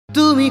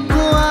তুমি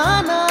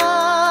কোৱানা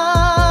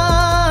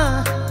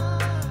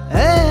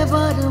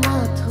এবাৰ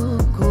মাথো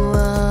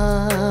কোৱা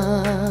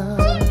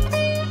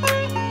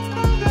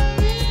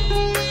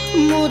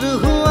মোৰ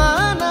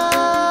হোৱানা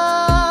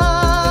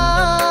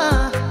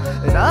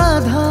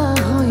ৰাধা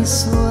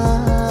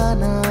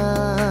হৈছোৱানা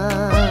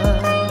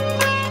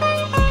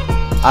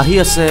আহি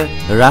আছে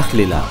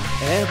ৰাসলীলা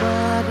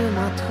এবাৰ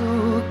মাথো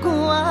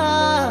কোৱা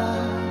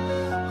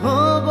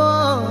হ'ব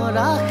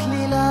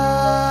ৰাসলীলা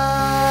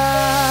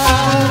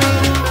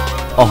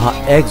অহা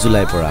 1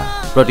 জুলাইৰ পৰা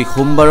প্ৰতি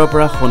সোমবাৰৰ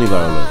পৰা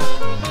শনিবাৰলৈ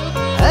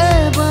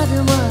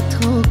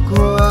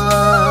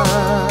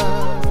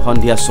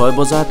সন্ধিয়া 6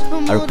 বজাত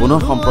আৰু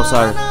পুনৰ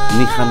সম্প্ৰচাৰ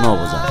নিশা 9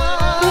 বজাত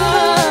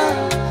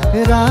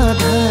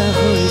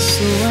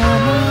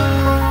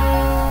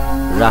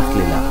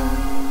ৰাসলীলা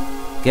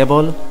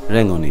কেৱল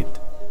ৰেঙনিত।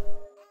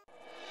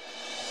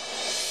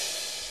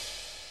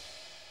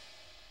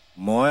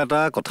 মই এটা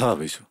কথা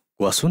ভাবিছো।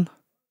 কোৱাচোন।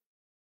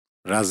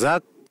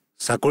 ৰাজাক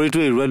চাকৰিটো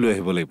এৰুৱাই লৈ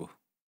আহিব লাগিব।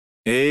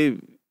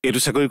 এইটো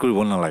চাকৰি কৰিব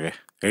নালাগে,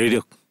 এৰি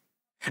দিয়ক।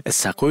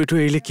 চাকৰিটো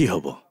এৰিলে কি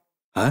হ'ব?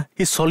 হা,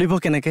 সি চলিব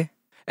কেনেকে?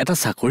 এটা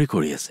চাকৰি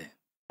কৰি আছে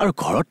আৰু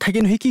ঘৰত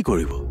থাকিনো সি কি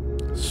কৰিব?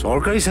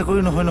 চৰকাৰী চাকৰি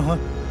নহয়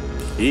নহয়,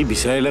 সি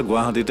বিচাৰিলে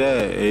গুৱাহাটীতে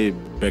এই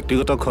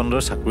ব্যক্তিগত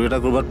খণ্ডৰ চাকৰি এটা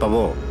কৰবাত পাব।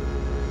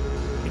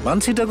 ইমান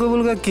চিন্তা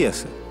কৰিবলগীয়া কি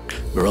আছে?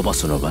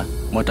 ৰ'বাচোন ৰ'বা,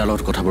 মই তাৰ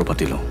লগত কথাবোৰ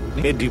পাতি লওঁ।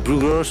 এই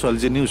ডিব্ৰুগড়ৰ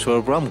ছোৱালীজনীৰ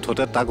ওচৰৰ পৰা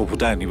মুঠতে তাক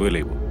উভতাই আনিবই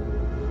লাগিব।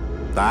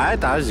 তাই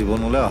তাৰ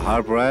জীৱনলৈ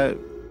অহাৰ পৰাই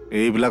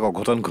এইবিলাক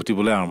অঘটন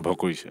ঘটিবলৈ আৰম্ভ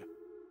কৰিছে।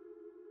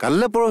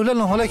 কালিলৈ পৰহিলে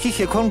নহ'লে সি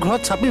সেইখন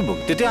ঘৰত চাপিব,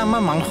 তেতিয়া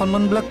আমাৰ মান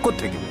সন্মানবিলাক ক'ত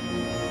থাকিব?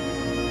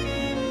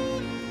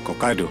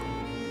 ককাইদেউ,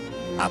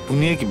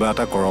 আপুনিয়ে কিবা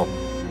এটা কৰক।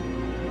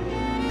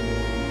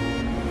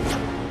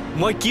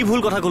 মই কি ভুল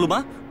কথা ক'লো বা?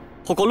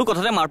 সকলো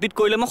কথাতে মাৰপিট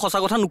কৰিলে মই সঁচা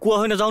কথা নোকোৱা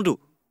হৈ নাযাওঁতো।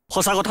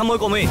 সঁচা কথা মই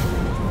কমেই।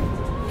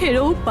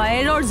 হেৰৌ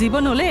পায়েৰৰ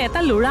জীৱনলৈ এটা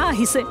ল'ৰা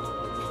আহিছে,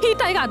 সি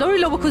তাইক আদৰি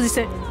ল'ব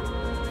খুজিছে।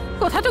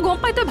 কথাটো গম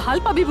পাই তই ভাল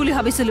পাবি বুলি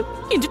ভাবিছিলো,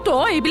 কিন্তু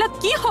তই এইবিলাক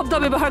কি শব্দ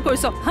ব্যৱহাৰ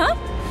কৰিছ? হা,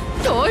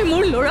 তই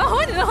মোৰ ল'ৰা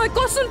হয় নে নহয়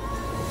কচোন?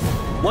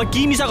 মই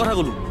কি মিছা কথা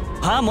ক'লো?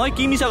 হা, মই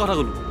কি মিছা কথা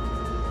ক'লো?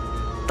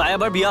 তাই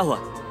এবাৰ বিয়া হোৱা,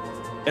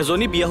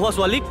 এজনী বিয়া হোৱা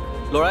ছোৱালীক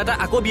ল'ৰা এটা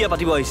আকৌ বিয়া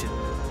পাতিব আহিছে।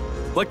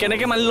 মই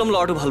কেনেকৈ মানি ল'ম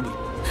ল'ৰাটো ভাল বুলি?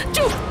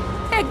 চুপ,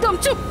 একদম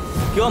চুপ।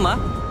 কিয় মা?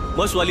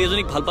 মই ছোৱালী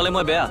এজনীক ভাল পালে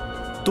মই বেয়া?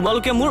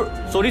 তোমালোকে মোৰ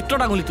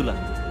চৰিত্ৰত আঙুলি তোলা।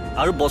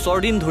 আৰু বছৰ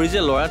দিন ধৰি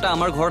যে ল'ৰা এটা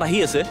আমাৰ ঘৰত আহি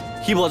আছে,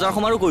 সি বজাৰ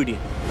সমাৰো কৰি দিয়ে।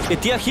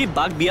 এতিয়া সি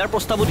বাক বিয়াৰ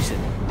প্ৰস্তাৱো দিছে।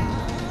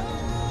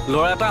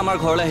 ল'ৰা এটা আমাৰ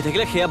ঘৰলৈ আহি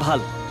থাকিলে সেয়া ভাল,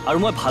 আৰু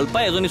মই ভাল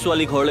পাই এজনী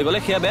ছোৱালী ঘৰলৈ গ'লে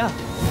সেয়া বেয়া।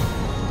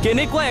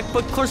 কেনেকুৱা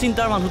একপক্ষৰ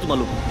চিন্তাৰ মানুহ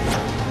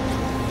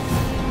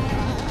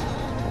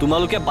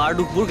তোমালোকে বাৰ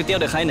দুখবোৰ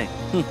কেতিয়াও দেখাই নাই,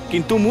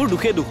 কিন্তু মোৰ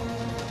দুখে দুখ।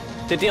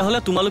 তেতিয়াহ'লে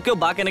তোমালোকেও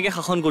বা কেনেকৈ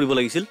শাসন কৰিব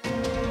লাগিছিল?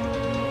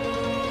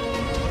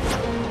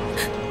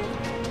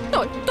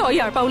 তই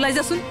ইয়াৰ পৰা ওলাই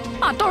যাচোন,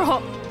 আঁতৰ হ।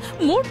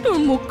 মোৰ তোৰ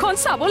মুখখন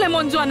চাবলৈ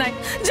মন যোৱা নাই।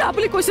 যা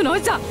বুলি কৈছো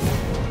নহয়, যা।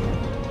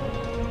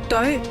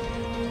 তই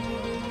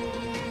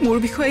মোৰ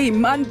বিষয়ে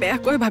ইমান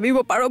বেয়াকৈ ভাবিব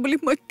পাৰ বুলি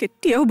মই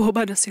কেতিয়াও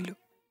ভবা নাছিলো।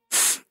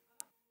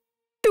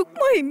 তোক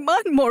মই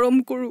ইমান মৰম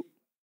কৰো,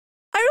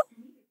 আৰু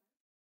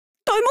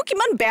তই মোক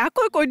ইমান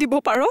বেয়াকৈ কৈ দিব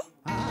পাৰ?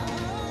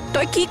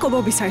 তই কি ক'ব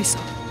বিচাৰিছ?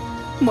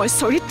 মই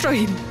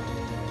চৰিত্ৰহীন,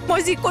 মই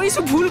যি কৰিছো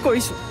ভুল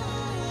কৰিছো।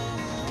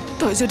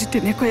 তই যদি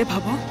তেনেকৈয়ে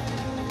ভাব,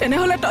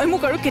 তেনেহ'লে তই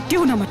মোক আৰু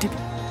কেতিয়াও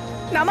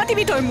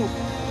নামাতিবি তই মোক।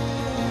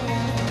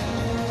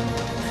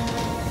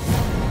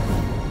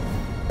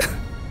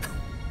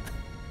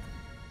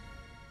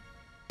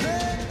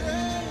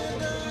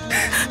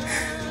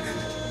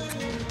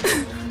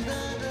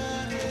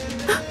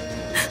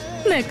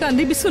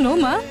 নেকান্দিবিচোন অ'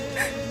 মা।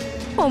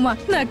 অ' মা,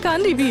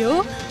 নেকান্দিবি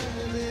অ'।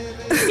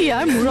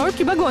 ইয়াৰ মূৰৰ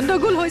কিবা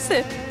গণ্ডগোল হৈছে,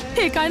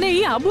 সেইকাৰণে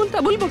ই আবুল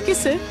তাবুল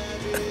বকিছে।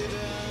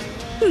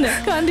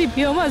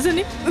 নেকান্দিবি অ'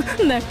 মাজনী,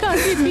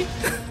 নেকান্দিবি।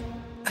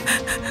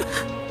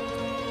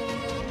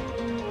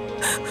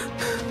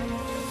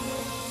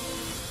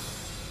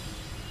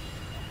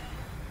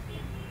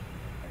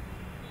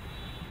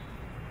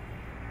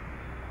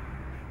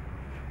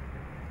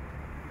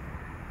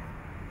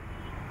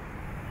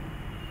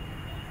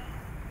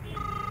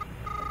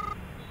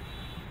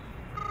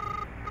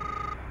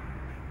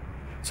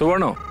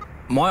 সুবৰ্ণ,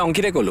 মই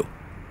অংকিতে ক'লোঁ,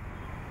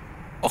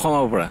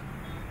 অসমৰ পৰা।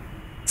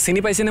 চিনি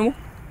পাইছেনে মোক?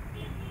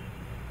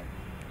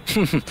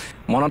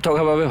 মনত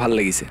থকাৰ বাবে ভাল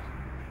লাগিছে।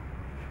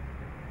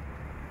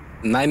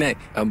 নাই নাই,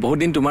 বহুত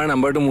দিন তোমাৰ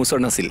নাম্বাৰটো মোৰ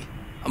ওচৰত নাছিল,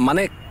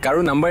 মানে কাৰো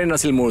নাম্বাৰেই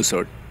নাছিল মোৰ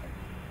ওচৰত।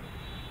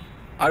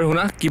 আৰু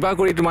শুনা, কিবা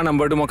কৰি তোমাৰ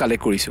নাম্বাৰটো মই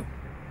কালেক্ট কৰিছোঁ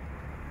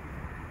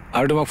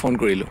আৰু তোমাক ফোন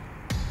কৰিলোঁ।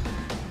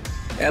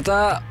 এটা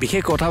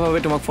বিশেষ কথাৰ বাবে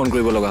তোমাক ফোন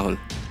কৰিব লগা হ'ল।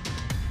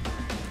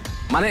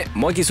 মানে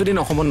মই কিছুদিন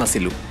অসমত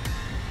নাছিলোঁ,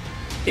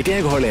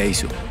 এতিয়াই ঘৰলৈ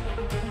আহিছোঁ।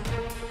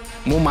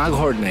 মোৰ মা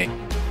ঘৰত নাই,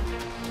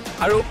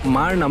 আৰু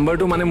মাৰ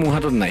নাম্বাৰটো মানে মোৰ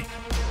হাতত নাই।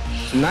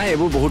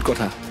 এইবোৰ বহুত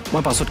কথা,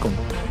 মই পাছত ক'ম।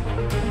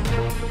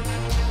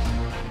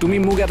 তুমি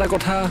মোক এটা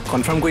কথা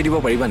কনফাৰ্ম কৰি দিব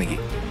পাৰিবা নেকি?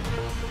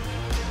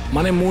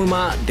 মানে মোৰ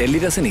মা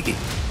দিল্লীত আছে নেকি?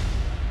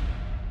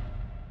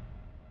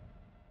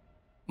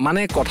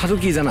 মানে কথাটো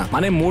কি জানা,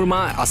 মানে মোৰ মা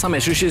আছাম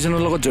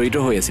এছ'চিয়েশ্যনৰ লগত জড়িত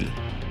হৈ আছিল।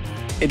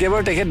 এতিয়া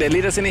বাৰু তেখেত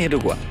দিল্লীত আছে নে সেইটো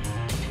কোৱা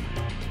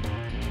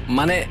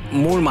মানে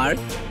মোৰ মাৰ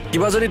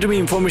কিবা যদি তুমি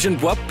ইনফৰমেশ্যন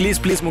পোৱা প্লিজ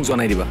প্লিজ মোক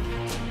জনাই দিবা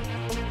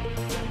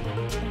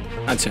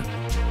আচ্ছা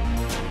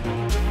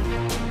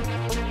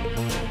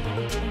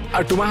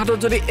আৰু তোমাৰ হাতত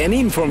যদি এনি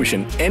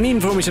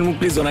ইনফৰমেশ্যন মোক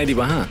প্লিজ জনাই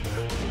দিবা হা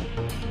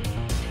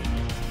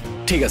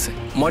ঠিক আছে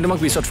মই তোমাক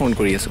পিছত ফোন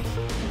কৰি আছোঁ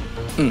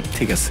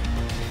ঠিক আছে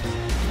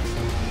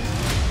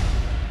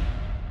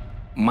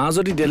মা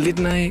যদি দিল্লীত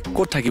নাই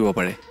ক'ত থাকিব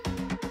পাৰে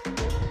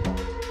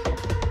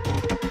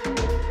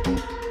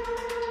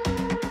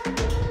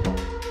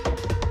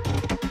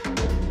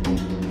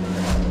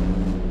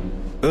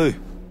ঐ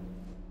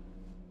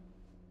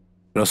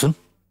ৰচোন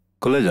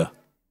কলে যা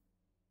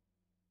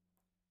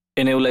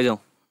এনে ওলাই যাওঁ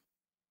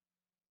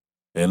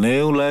এনে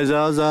ওলাই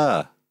যা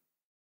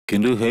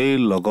কিন্তু সেই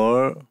লগৰ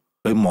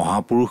সেই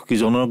মহাপুৰুষ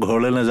কিজনৰ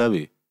ঘৰলৈ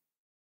নাযাবি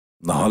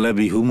নহ'লে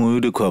বিহু ময়ো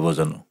দেখুৱাব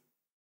জানো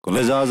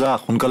কলে যা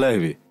সোনকালে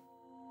আহিবি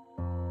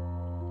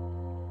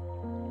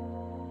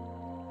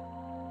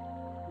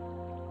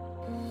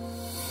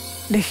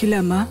দেখিলা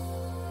মা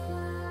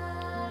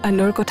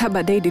আনৰ কথা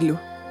বাদেই দিলো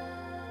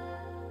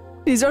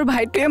নিজৰ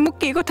ভাইটোৱে মোক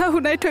কি কথা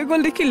শুনাই থৈ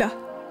গ'ল দেখিলা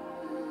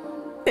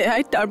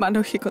এয়াই তাৰ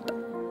মানসিকতা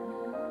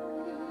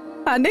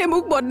আনে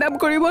মোক বদনাম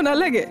কৰিব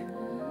নালাগে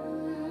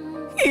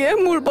ইয়ে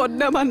মোৰ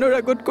বদনাম আনৰ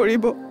আগত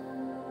কৰিব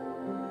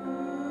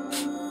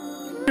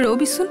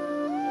ৰবিচোন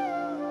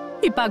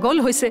ই পাগল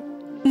হৈছে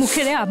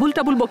মুখেৰে আবুল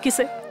তাবুল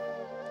বকিছে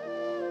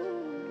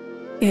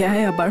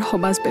এয়াই আমাৰ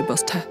সমাজ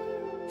ব্যৱস্থা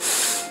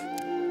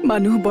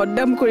মানুহ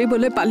বদনাম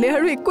কৰিবলৈ পালে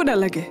আৰু একো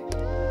নালাগে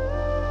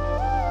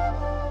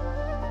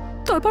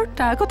তই বাৰু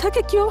তাৰ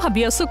কথাকে কিয়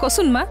ভাবি আছো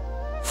কচোন মা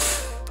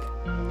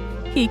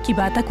সি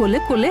কিবা এটা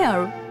ক'লে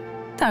আৰু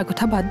তাৰ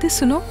কথা বাদ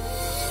দেচোন ন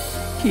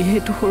সি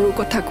সেইটো সৰু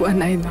কথা কোৱা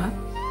নাই মা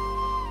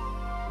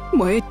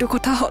মই এইটো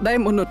কথা সদায়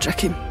মনত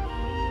ৰাখিম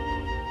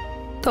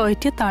তই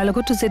এতিয়া তাৰ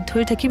লগতো জেদ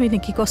ধৰি থাকিবি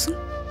নেকি কচোন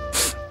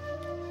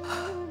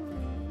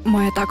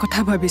মই এটা কথা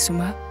ভাবিছো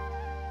মা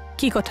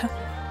কি কথা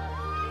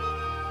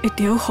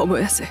এতিয়াও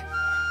সময় আছে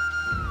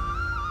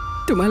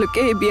তোমালোকে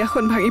এই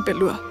বিয়াখন ভাঙি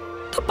পেলোৱা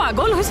তই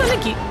পাগল হৈছ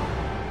নেকি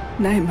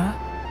নাই মা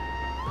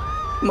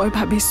মই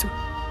ভাবিছো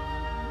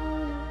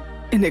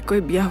এনেকৈ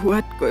বিয়া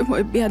হোৱাতকৈ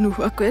মই বিয়া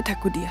নোহোৱাকৈয়ে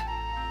থাকো দিয়া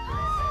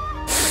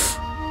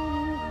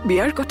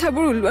বিয়াৰ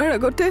কথাবোৰ ওলোৱাৰ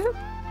আগতে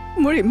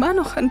মোৰ ইমান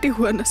অশান্তি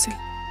হোৱা নাছিল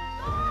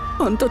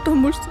অন্ততঃ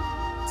মোৰ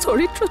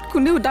চৰিত্ৰত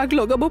কোনেও দাগ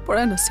লগাব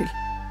পৰা নাছিল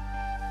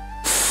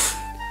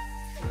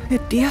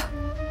এতিয়া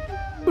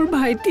মোৰ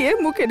ভাইটিয়ে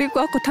মোক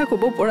এনেকুৱা কথা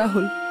ক'ব পৰা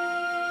হ'ল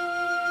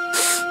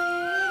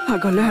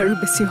আগলৈ আৰু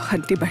বেছি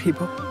অশান্তি বাঢ়িব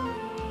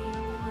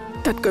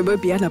তাতকৈ মই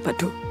বিয়া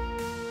নাপাতো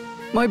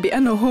মই বিয়া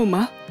নহওঁ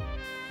মা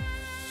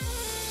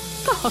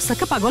তই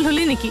সঁচাকে পাগল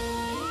হলি নেকি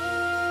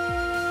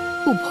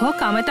শুভ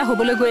কাম এটা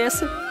হ'বলৈ গৈ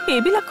আছে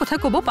এইবিলাক কথা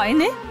ক'ব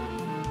পাইনে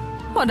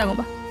ডাঙৰ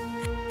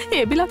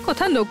এইবিলাক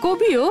কথা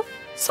নকবি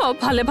চব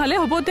ভালে ভালে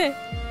হ'ব দে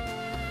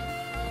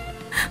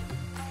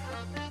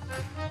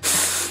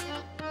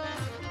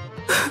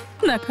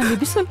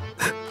নাকান্দিবিচোন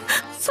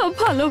চব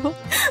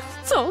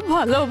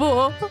ভাল হ'ব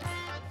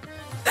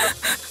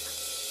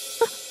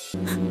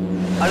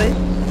আৰে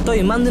তই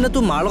ইমান দিনে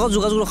তোৰ মাৰ লগত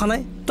যোগাযোগ ৰখা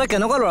নাই তই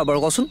কেনেকুৱা ল'ৰা বাৰু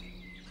কচোন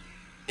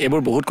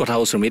এইবোৰ বহুত কথা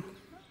সুমিত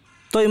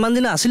তই ইমান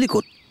দিনে আছিলি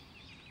ক'ত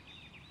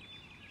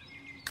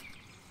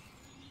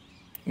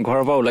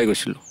ঘৰৰ পৰা ওলাই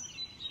গৈছিলোঁ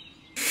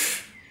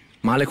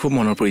মালে খুব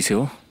মনত পৰিছে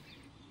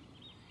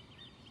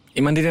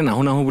ইমান দিনে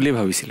নাহো বুলিয়ে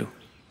ভাবিছিলোঁ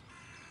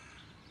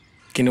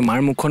কিন্তু মাৰ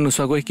মুখখন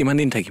নোচোৱাকৈ কিমান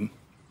দিন থাকিম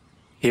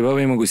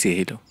সেইবাবে মই গুচি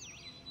আহিলোঁ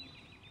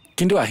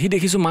কিন্তু আহি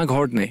দেখিছোঁ মা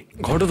ঘৰত নাই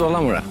ঘৰটো তলা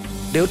মৰা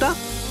দেউতা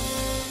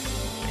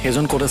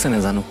সেইজন ক'ত আছে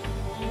নাজানো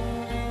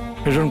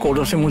সেইজন ক'ত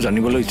আছে মোৰ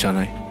জানিবলৈ ইচ্ছা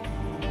নাই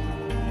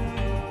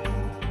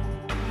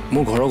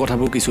মোৰ ঘৰৰ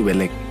কথাবোৰ কিছু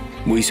বেলেগ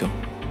বুজিছ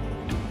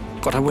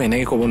কথাবোৰ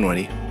এনেকৈ ক'ব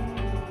নোৱাৰি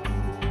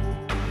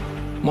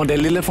মই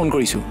দিল্লীলৈ ফোন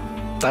কৰিছোঁ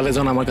তাত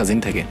এজন আমাৰ কাজিন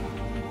থাকে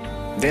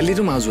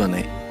দিল্লীতো মা যোৱা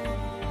নাই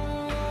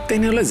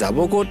তেনেহ'লে যাব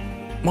ক'ত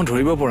মই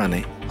ধৰিব পৰা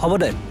নাই হ'ব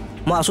দে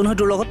মই আছোঁ নহয়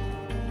তোৰ লগত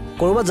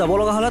ক'ৰবাত যাব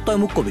লগা হ'লে তই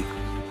মোক কবি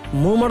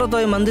মোৰ মতে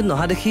তই ইমান দিন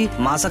নহা দেখি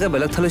মা চাগে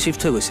বেলেগ ঠাইলৈ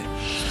শ্বিফ্ট হৈ গৈছে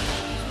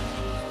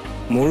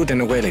মোৰো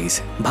তেনেকুৱাই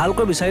লাগিছে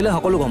ভালকৈ বিচাৰিলে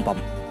সকলো গম পাম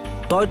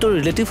তই তোৰ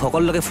ৰিলেটিভ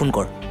সকলোলৈকে ফোন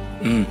কৰ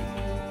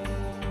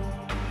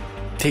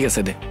ঠিক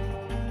আছে দে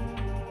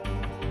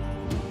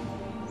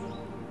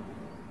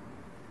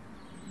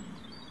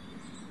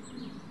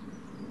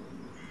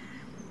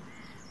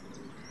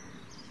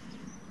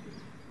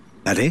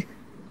আৰে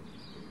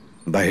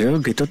বাহিৰৰ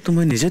গেটততো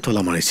মই নিজে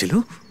তলা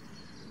মাৰিছিলোঁ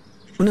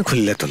কোনে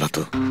খুলিলে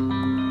তলাটো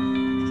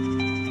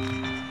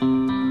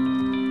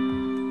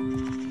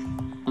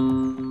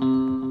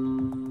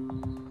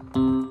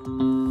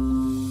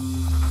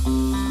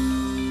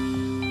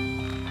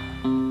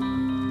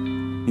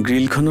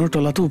গ্ৰিলখনৰ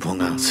তলাটো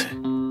ভঙা আছে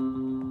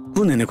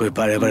কোন এনেকৈ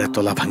বাৰে বাৰে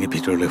তলা ভাঙি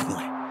ভিতৰলৈ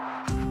সোমায়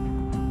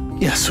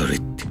ই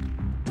আচৰিত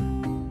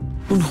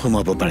কোন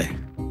সোমাব পাৰে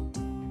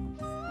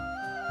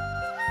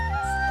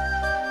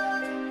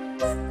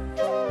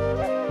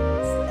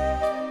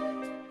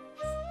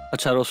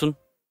আচ্ছা ৰচোন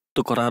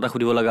তোক কথা এটা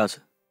সুধিব লগা আছে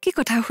কি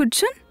কথা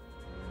সুধচোন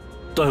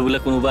তই বোলে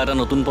কোনোবা এটা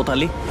নতুন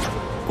পঠালি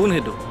কোন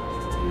হেতু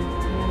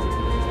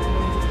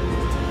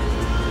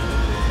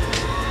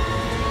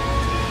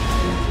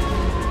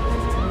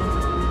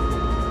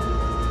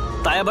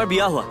তাই এবাৰ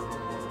বিয়া হোৱা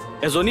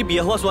এজনী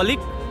বিয়া হোৱা ছোৱালীক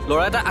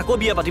ল'ৰা এটা আকৌ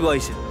বিয়া পাতিব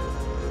আহিছে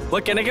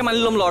মই কেনেকৈ মানি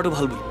ল'ম ল'ৰাটো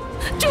ভাল বুলি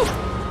চুপ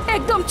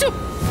একদম চুপ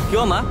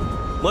কিয় মা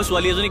মই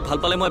ছোৱালী এজনীক ভাল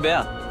পালে মই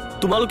বেয়া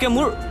তোমালোকে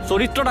মোৰ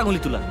চৰিত্ৰত আঙুলি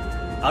তোলা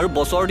আৰু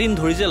বছৰ দিন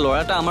ধৰি যে ল'ৰা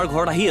এটা আমাৰ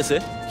ঘৰত আহি আছে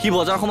সি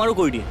বজাৰ সমাৰো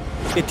কৰি দিয়ে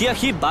এতিয়া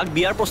সি বাক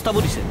বিয়াৰ প্ৰস্তাৱো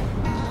দিছে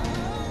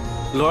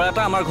ল'ৰা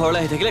এটা আমাৰ ঘৰলৈ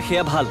আহি থাকিলে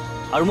সেয়া ভাল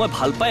আৰু মই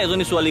ভাল পাই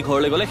এজনী ছোৱালী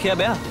ঘৰলৈ গ'লে সেয়া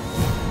বেয়া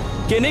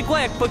কেনেকুৱা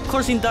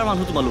একপক্ষৰ চিন্তাৰ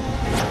মানুহ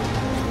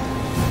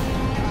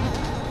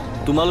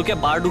তোমালোকে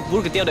বাৰ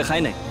দুখবোৰ কেতিয়াও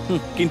দেখাই নাই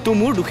কিন্তু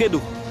মোৰ দুখে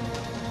দুখ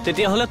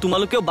তেতিয়াহ'লে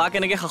তোমালোকেও বা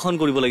কেনেকৈ শাসন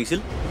কৰিব লাগিছিল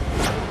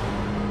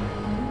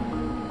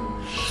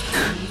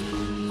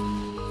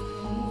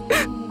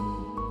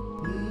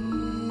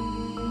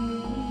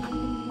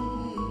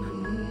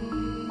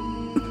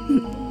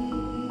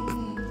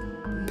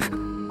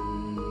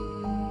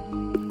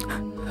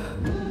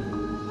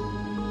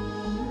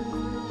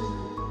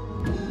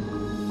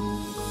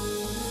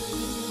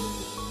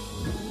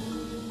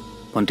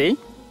ভণ্টি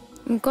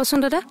কচোন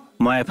দাদা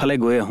মই এফালে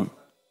গৈ আহোঁ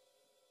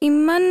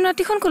ইমান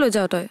ৰাতিখন কলৈ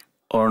যাওঁ তই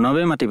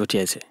অৰ্ণৱে মাতি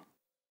পঠিয়াইছে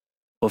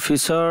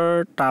অফিচৰ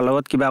তাৰ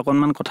লগত কিবা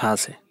অকণমান কথা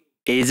আছে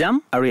এই যাম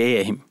আৰু এই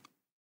আহিম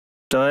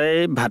তই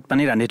ভাত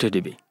পানী ৰান্ধি থৈ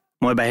দিবি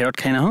মই বাহিৰত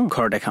খাই নাহোঁ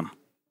ঘৰতে খাম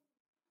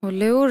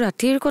হ'লেও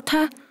ৰাতিৰ কথা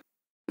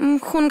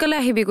সোনকালে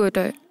আহিবি গৈ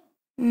তই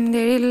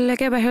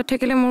দেৰিলৈকে বাহিৰত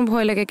থাকিলে মোৰ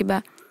ভয় লাগে কিবা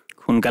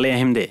সোনকালে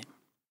আহিম দে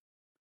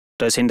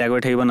তই চিন্তা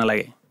কৰি থাকিব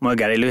নালাগে মই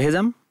গাড়ী লৈহে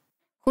যাম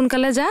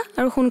সোনকালে যা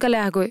আৰু সোনকালে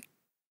আহগৈ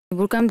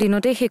এইবোৰ কাম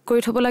দিনতে শেষ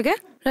কৰি থ'ব লাগে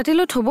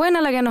ৰাতিলৈ থ'বই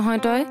নালাগে নহয়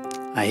তই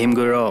আহিম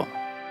গৈ ৰ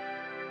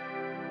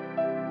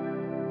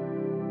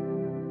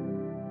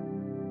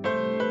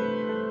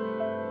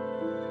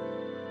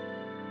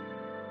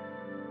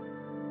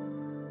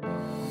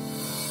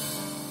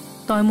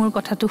তই মোৰ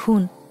কথাটো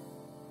শুন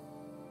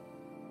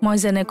মই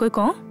যেনেকৈ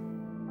কওঁ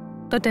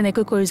তই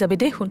তেনেকৈ কৰি যাবি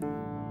দেই শুন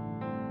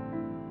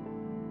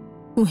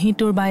কুহি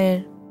তোৰ বায়েৰ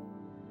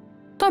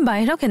তই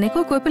বাহিৰক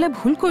এনেকৈ কৈ পেলাই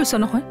ভুল কৰিছ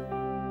নহয়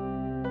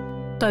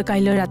তই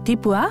কাইলৈ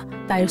ৰাতিপুৱা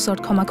তাইৰ ওচৰত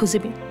ক্ষমা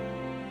খুজিবি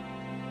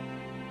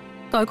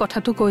তই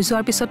কথাটো কৈ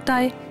যোৱাৰ পিছত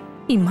তাই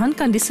ইমান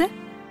কান্দিছে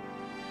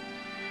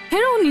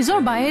হেৰ নিজৰ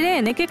বায়েৰে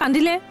এনেকৈ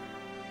কান্দিলে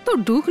তোৰ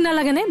দুখ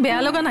নালাগেনে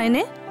বেয়া লগা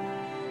নাইনে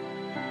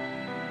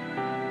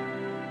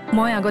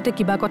মই আগতে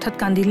কিবা কথাত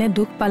কান্দিলে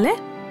দুখ পালে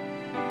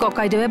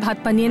ককাইদেৱে ভাত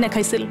পানীয়ে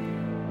নাখাইছিল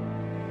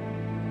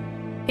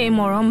এই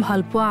মৰম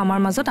ভালপোৱা আমাৰ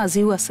মাজত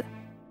আজিও আছে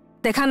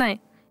দেখা নাই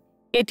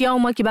এতিয়াও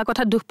মই কিবা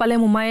কথাত দুখ পালে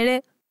মোমায়েৰে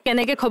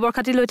কেনেকৈ খবৰ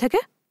খাতি লৈ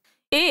থাকে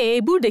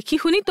এইবোৰ দেখি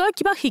শুনি তই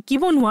কিবা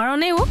শিকিব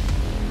নোৱাৰনে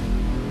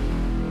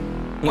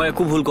মই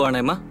একো ভুল কৰা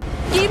নাই মা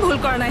কি ভুল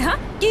কৰা নাই হা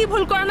কি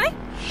ভুল কৰা নাই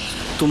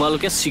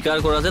তোমালোকে স্বীকাৰ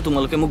কৰা যে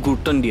তোমালোকে মোক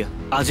গুৰুত্ব নিদিয়া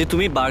আজি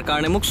তুমি বাৰ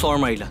কাৰণে মোক চৰ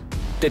মাৰিলা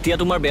তেতিয়া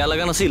তোমাৰ বেয়া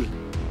লগা নাছিল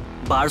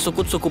বাৰ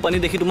চকুত চকু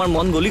পানী দেখি তোমাৰ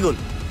মন গলি গ'ল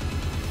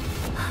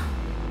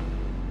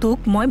তোক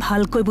মই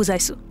ভালকৈ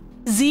বুজাইছো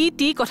যি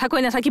টি কথা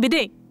কৈ নাথাকিবি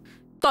দেই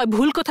তই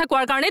ভুল কথা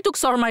কোৱাৰ কাৰণে তোক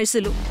চৰ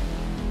মাৰিছিলো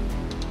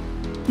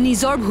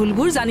নিজৰ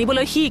ভুলবোৰ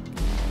জানিবলৈ শিক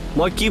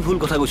মই কি ভুল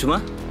কথা কৈছো মা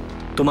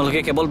তোমালোকে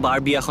কেৱল বাৰ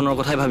বিয়াখনৰ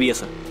কথাই ভাবি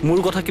আছা মোৰ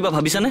কথা কিবা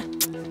ভাবিছানে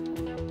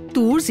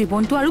তোৰ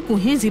জীৱনটো আৰু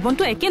কুহিৰ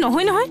জীৱনটো একে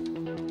নহয় নহয়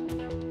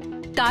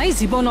তাই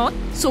জীৱনত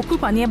চকু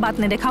পানীয়ে বাট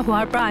নেদেখা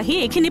হোৱাৰ পৰা আহি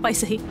এইখিনি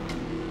পাইছেহি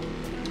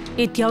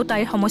এতিয়াও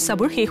তাইৰ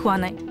সমস্যাবোৰ শেষ হোৱা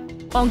নাই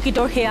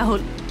অংকিতৰ সেয়া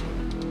হ'ল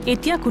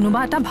এতিয়া কোনোবা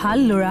এটা ভাল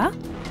ল'ৰা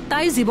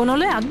তাইৰ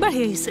জীৱনলৈ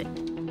আগবাঢ়ি আহিছে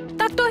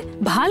তাক তই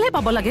ভালহে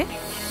পাব লাগে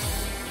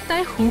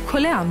তাইৰ সুখ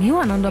হ'লে আমিও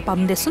আনন্দ পাম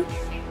দেচোন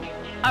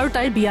আৰু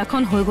তাইৰ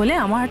বিয়াখন হৈ গ'লে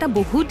আমাৰ এটা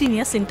বহুত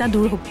দিনীয়া চিন্তা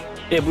দূৰ হ'ব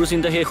এইবোৰ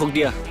চিন্তা শেষ হওক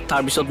দিয়া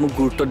তাৰপিছত মোক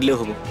গুৰুত্ব দিলেও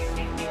হ'ব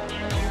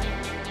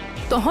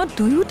তহঁত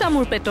দুয়োটা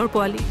মোৰ পেটৰ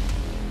পোৱালি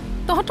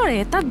তহঁতৰ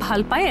এটাক ভাল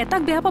পাই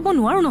এটাক বেয়া পাব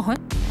নোৱাৰো নহয়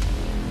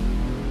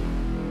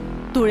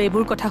তোৰ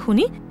এইবোৰ কথা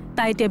শুনি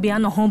তাই এতিয়া বিয়া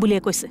নহওঁ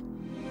বুলিয়ে কৈছে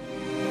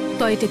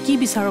তই এতিয়া কি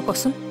বিচাৰ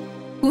কচোন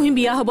কুহি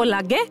বিয়া হ'ব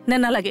লাগে নে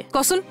নালাগে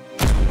কচোন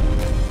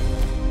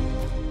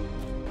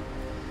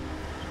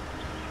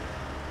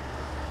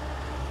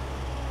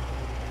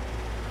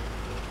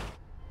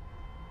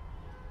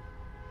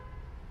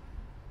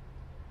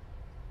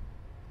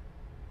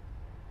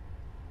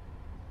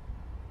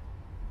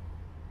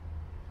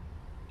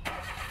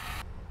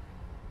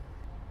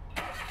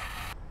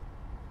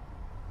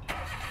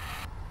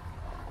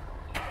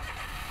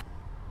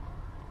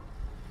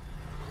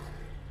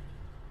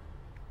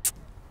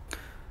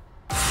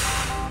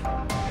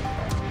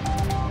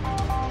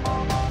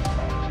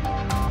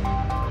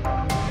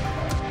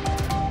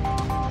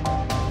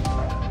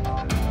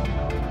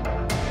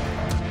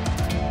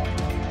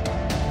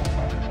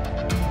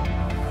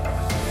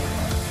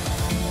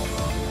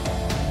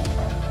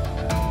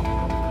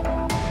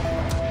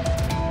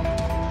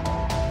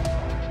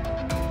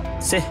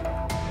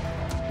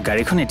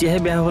গাড়ীখন এতিয়াহে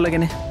বেয়া হ'ব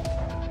লাগেনে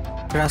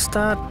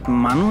ৰাস্তাত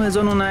মানুহ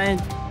এজনো নাই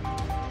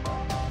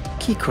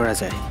কি কৰা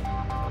যায়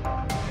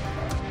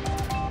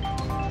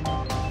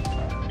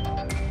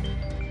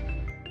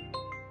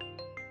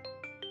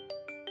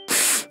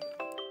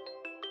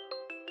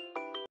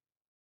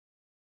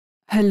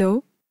হেল্ল'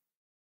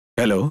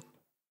 হেল্ল'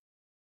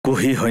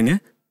 কুহি হয়নে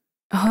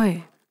হয়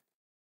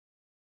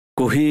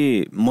কুহি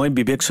মই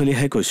বিবেক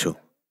চলিহাই কৈছোঁ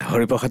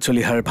হৰিপ্ৰসাদ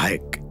চলিহাৰ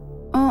ভায়েক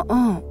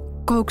অঁ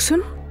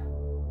কওকচোন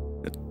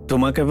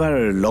তোমাক এবাৰ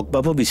লগ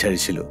পাব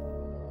বিচাৰিছিলোঁ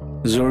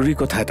জৰুৰী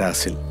কথা এটা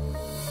আছিল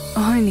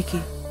হয় নেকি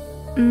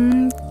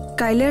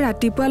কাইলৈ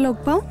ৰাতিপুৱা লগ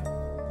পাওঁ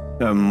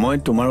মই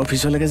তোমাৰ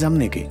অফিচলৈকে যাম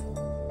নেকি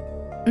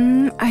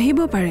আহিব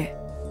পাৰে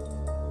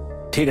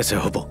ঠিক আছে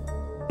হ'ব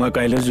মই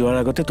কাইলৈ যোৱাৰ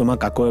আগতে তোমাক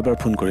আকৌ এবাৰ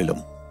ফোন কৰি ল'ম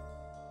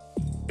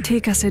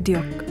ঠিক আছে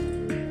দিয়ক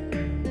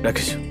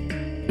ৰাখিছোঁ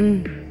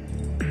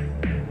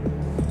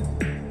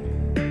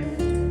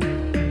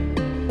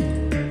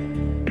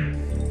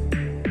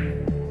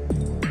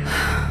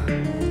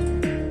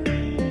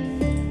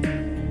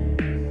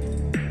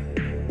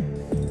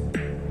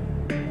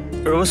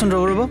ৰ'বচোন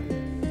ৰ'ব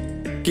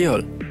কি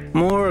হ'ল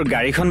মোৰ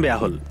গাড়ীখন বেয়া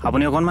হ'ল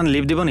আপুনি অকণমান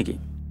লিভ দিব নেকি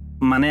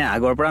মানে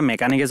আগৰ পৰা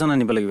মেকানিক এজন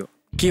আনিব লাগিব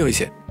কি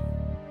হৈছে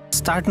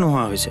ষ্টাৰ্ট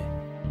নোহোৱা হৈছে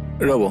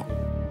ৰ'ব